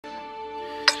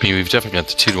I mean, we've definitely got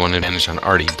the 2-to-1 advantage on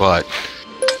Artie, but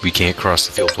we can't cross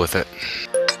the field with it.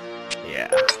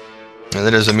 Yeah. And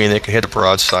that doesn't mean they can hit the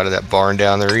broadside of that barn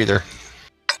down there either.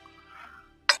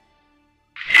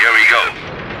 Here we go.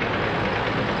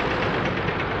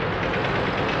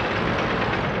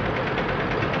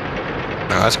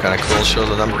 Oh, that's kind of cool. Shows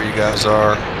the number you guys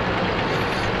are.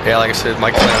 Yeah, like I said,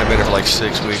 my clan have been here for like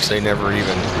 6 weeks. They never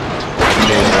even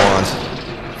came once.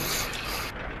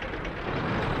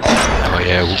 Oh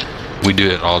yeah, we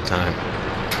do it all the time.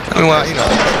 I mean, well, you know.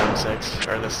 M6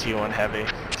 or this T1 heavy,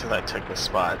 because I took the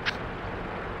spot.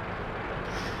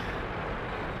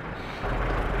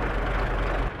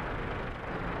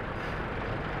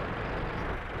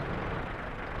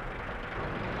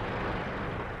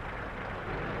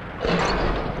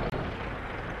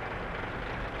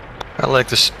 I like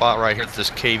this spot right here that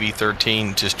this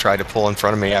KV-13 just tried to pull in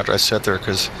front of me after I sat there,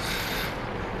 because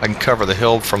I can cover the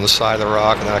hill from the side of the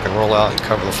rock and then I can roll out and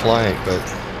cover the flank, but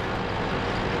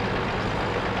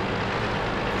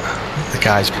the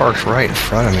guy's parked right in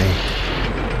front of me.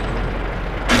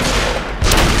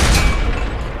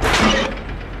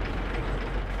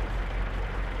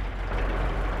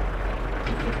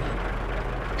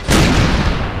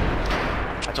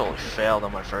 I totally failed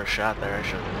on my first shot there. I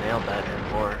should have nailed that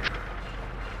M4.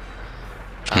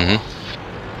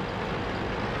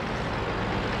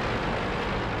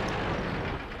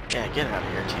 Yeah, get out of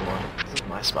here, T1. This is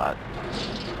my spot.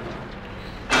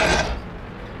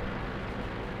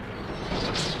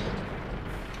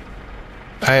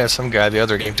 I had some guy the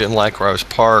other game didn't like where I was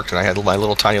parked, and I had my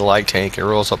little tiny light tank, and it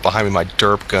rolls up behind me, my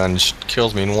derp gun just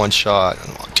kills me in one shot.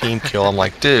 Team kill. I'm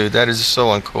like, dude, that is so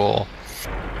uncool.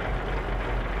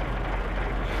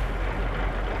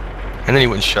 And then he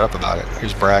wouldn't shut up about it. He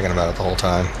was bragging about it the whole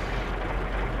time.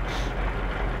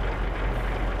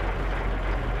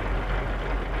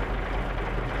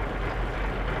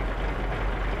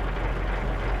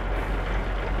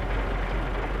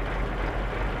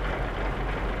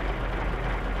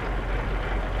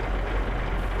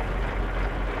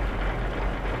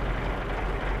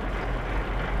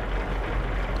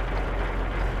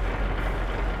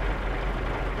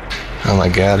 Oh my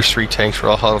god, there's 3 tanks. We're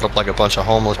all huddled up like a bunch of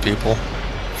homeless people.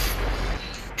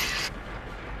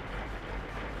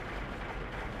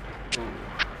 Ooh,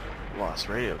 lost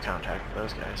radio contact with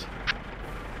those guys.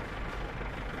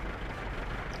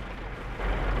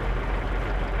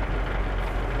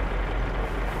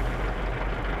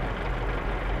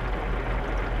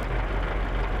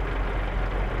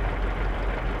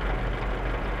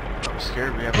 I'm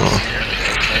scared we have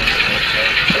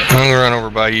I'm gonna run over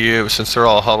by you, since they're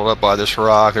all huddled up by this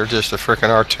rock. They're just a freaking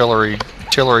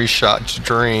artillery shot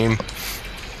dream.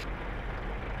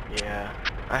 Yeah,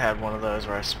 I had one of those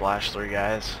where I splashed 3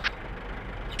 guys.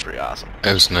 It's pretty awesome.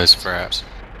 That was nice, perhaps.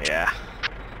 Yeah.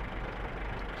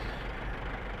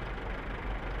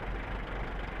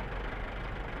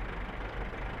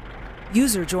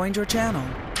 User joined your channel.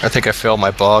 I think I fail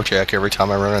my bog jack every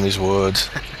time I run in these woods.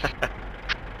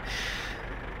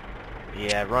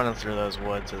 Yeah, running through those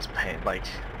woods is pain. Like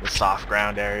the soft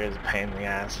ground area is a pain in the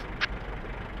ass.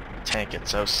 Tank gets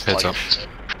so sluggish.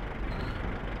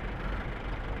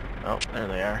 Oh, there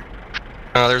they are.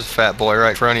 Oh, there's a fat boy right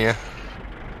in front of you.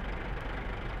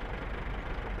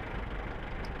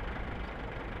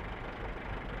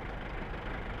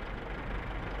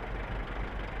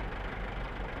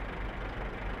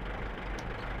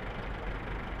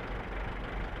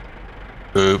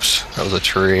 Oops, that was a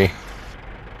tree.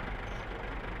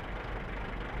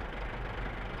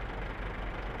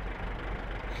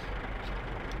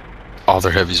 All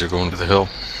their heavies are going to the hill.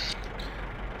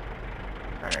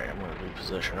 Alright, I'm gonna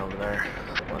reposition over there.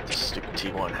 Let this stupid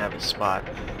T1 have his spot.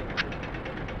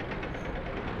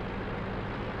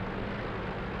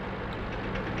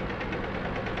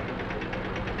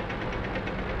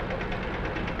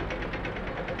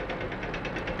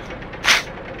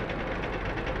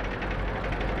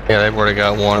 Yeah, they've already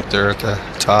got one up there at the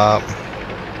top.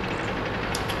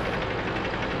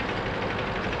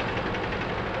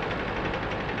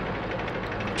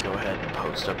 I'm gonna go ahead and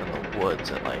post up in the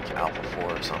woods at like Alpha 4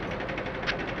 or something.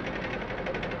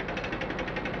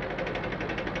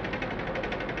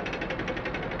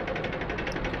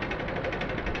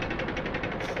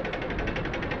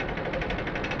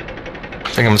 I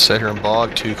think I'm gonna sit here and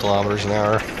bog 2 kilometers an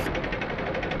hour. Have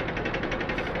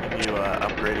you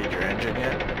upgraded your engine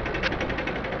yet?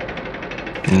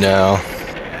 No.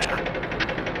 Yeah.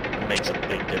 It makes a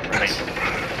big difference.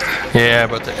 Yeah,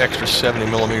 but the extra 70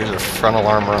 millimeters of frontal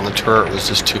armor on the turret was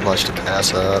just too much to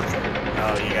pass up.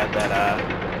 Oh, you got that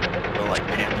little like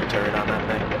Panther turret on that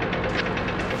thing?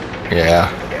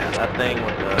 Yeah. Yeah, That thing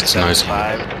with the That's a nice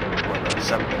 7.5, or the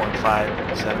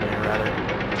 7.5 centimeter rather,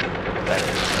 that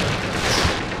is,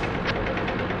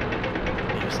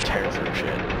 you just tear through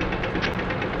shit.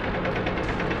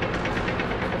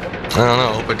 I don't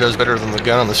know. Hope it does better than the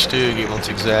gun on the Stug, even though it's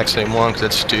the exact same one, because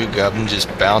that Stug gun just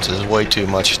bounces way too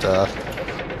much stuff.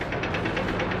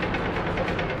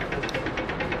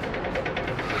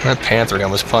 That Panther gun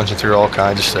was punching through all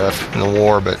kinds of stuff in the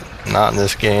war, but not in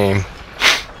this game.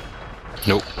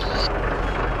 Nope.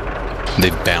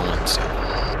 They've balanced.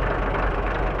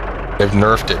 They've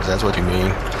nerfed it, that's what you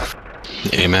mean.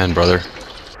 Amen, brother.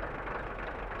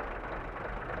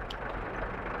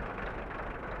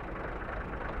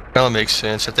 Well, it makes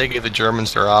sense. If they gave the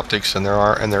Germans their optics and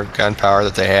their gunpowder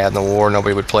that they had in the war,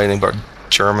 nobody would play anything but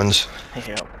Germans.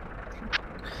 Yep.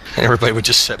 And everybody would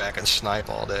just sit back and snipe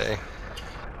all day.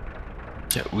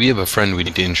 Yeah, we have a friend we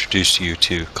need to introduce you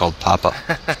to called Papa.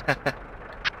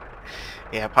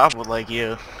 Yeah, Pop would like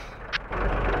you.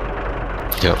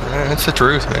 Yep. That's the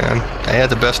truth, man. They had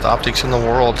the best optics in the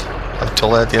world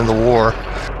until at the end of the war.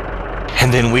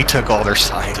 And then we took all their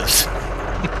scientists.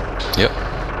 Yep.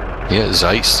 Yeah,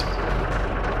 Zeiss.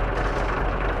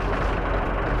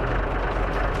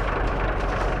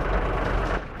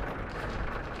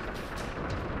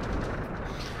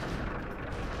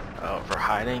 Oh, for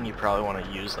hiding, you probably want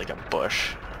to use like a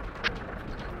bush.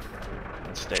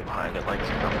 And stay behind it like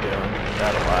I'm doing.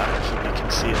 That'll keep you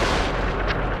concealed.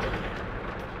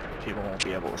 People won't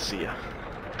be able to see you.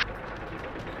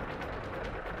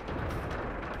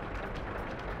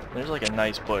 There's like a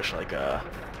nice bush, like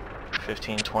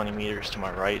 15-20 meters to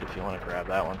my right if you want to grab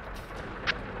that one.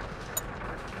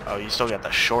 Oh, you still got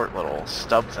the short little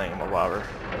stub thingamabobber.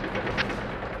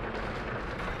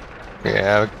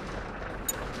 Yeah.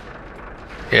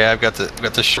 Yeah, I've got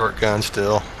the short gun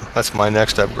still. That's my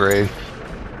next upgrade.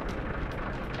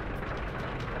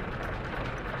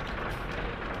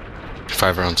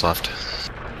 Five rounds left.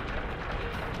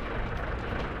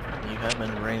 You have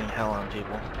been raining hell on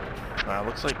people.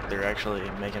 Looks like they're actually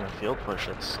making a field push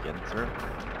that's getting through.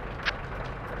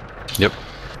 Yep.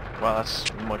 Well, that's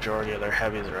the majority of their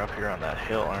heavies are up here on that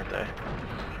hill, aren't they?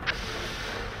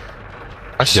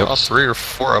 I saw 3 or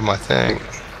 4 of them, I think.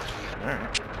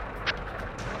 Alright.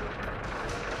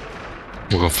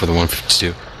 We'll go for the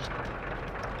 152.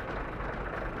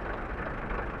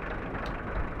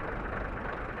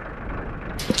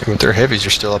 But their heavies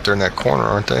are still up there in that corner,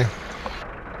 aren't they?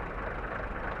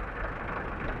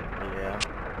 Yeah.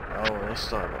 Oh, they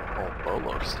still have a whole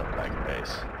boatload of stuff back in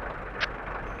base.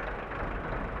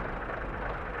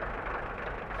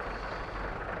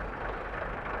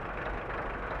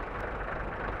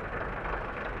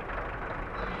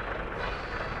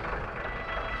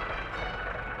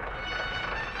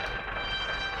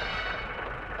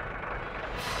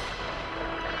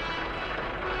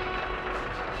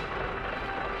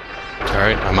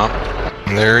 Alright, I'm up.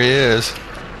 And there he is.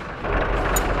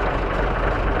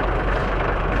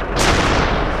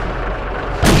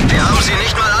 Wir haben sie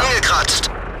nicht mal angekratzt.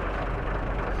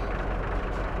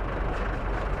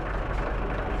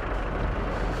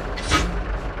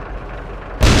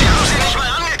 Wir haben sie nicht mal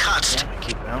angekratzt. Yeah,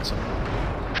 keep bouncing.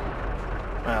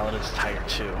 Well, it is tiger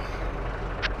too.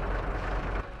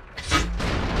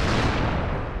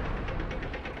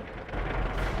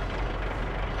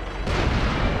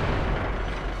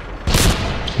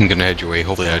 I'm gonna head your way.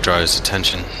 Hopefully I draw his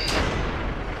attention.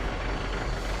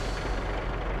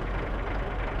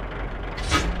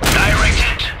 Direct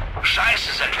hit.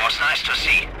 Scheiße, that was nice to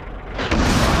see.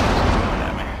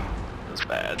 Damn it. That's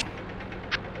bad.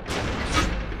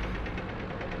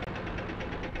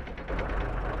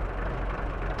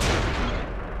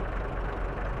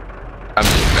 I'm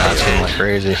just bouncing like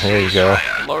crazy. There you go.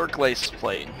 Lower glacis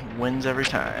plate wins every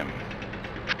time.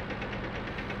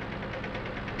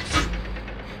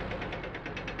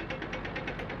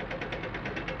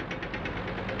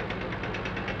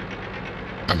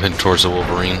 I'm heading towards the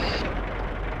Wolverine.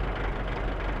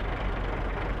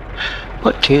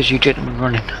 What tiers you gentlemen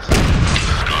running?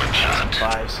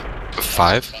 Fives.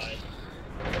 5?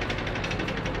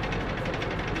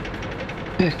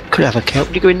 Could I have a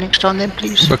count to go in next time then,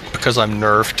 please? Because I'm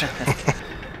nerfed.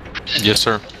 Yes,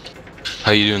 sir.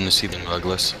 How you doing this evening,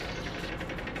 Douglas?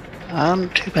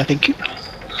 Too bad, thank you.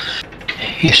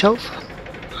 Yourself?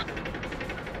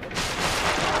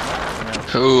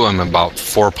 Oh, I'm about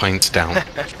 4 pints down.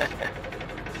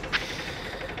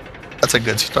 That's a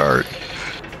good start.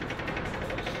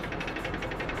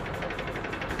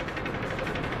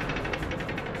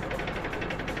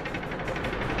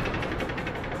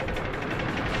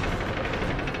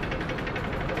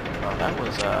 Well, that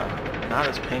was not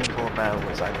as painful a battle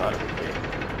as I thought it would be.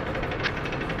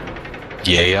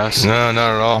 Yes. No,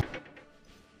 not at all.